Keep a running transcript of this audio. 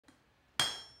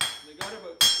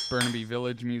Burnaby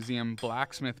Village Museum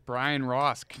blacksmith Brian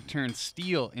Ross can turn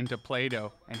steel into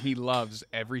Play-Doh, and he loves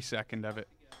every second of it.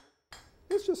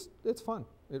 It's fun.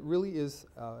 It really is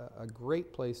a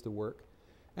great place to work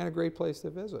and a great place to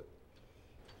visit.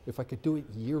 If I could do it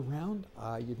year-round,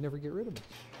 you'd never get rid of me.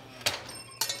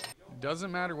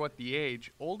 Doesn't matter what the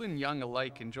age, old and young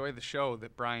alike enjoy the show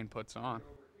that Brian puts on.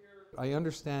 I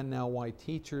understand now why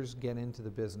teachers get into the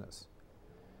business.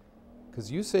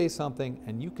 Because you say something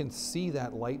and you can see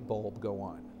that light bulb go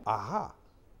on. Aha!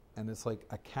 And it's like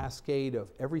a cascade of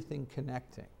everything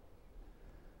connecting.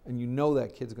 And you know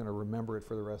that kid's going to remember it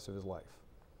for the rest of his life.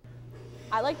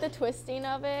 I like the twisting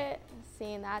of it,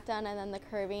 seeing that done, and then the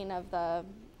curving of the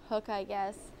hook, I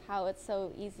guess, how it's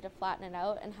so easy to flatten it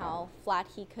out and how flat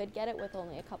he could get it with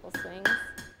only a couple swings.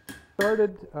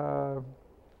 Started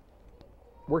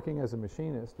working as a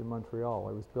machinist in Montreal.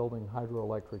 I was building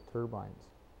hydroelectric turbines,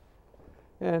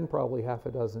 and probably half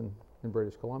a dozen in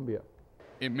British Columbia.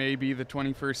 It may be the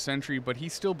 21st century, but he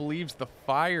still believes the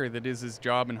fire that is his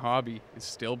job and hobby is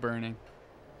still burning.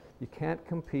 You can't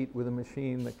compete with a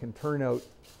machine that can turn out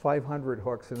 500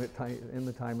 hooks in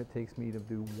the time it takes me to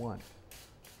do one.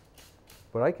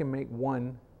 But I can make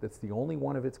one that's the only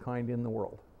one of its kind in the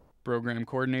world. Program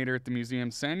coordinator at the museum,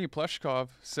 Sanya Plushkov,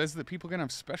 says that people can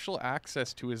have special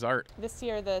access to his art. This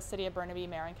year, the City of Burnaby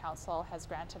Mayor and Council has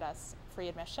granted us free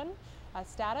admission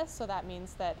status, so that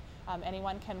means that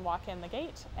anyone can walk in the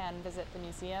gate and visit the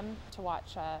museum to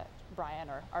watch Brian,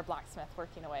 or our blacksmith,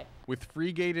 working away. With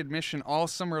free gate admission all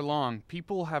summer long,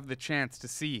 people have the chance to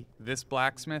see this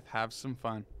blacksmith have some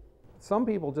fun. Some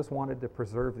people just wanted to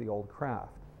preserve the old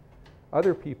craft.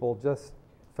 Other people just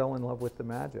fell in love with the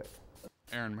magic.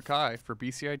 Mackay for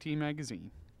BCIT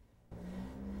Magazine.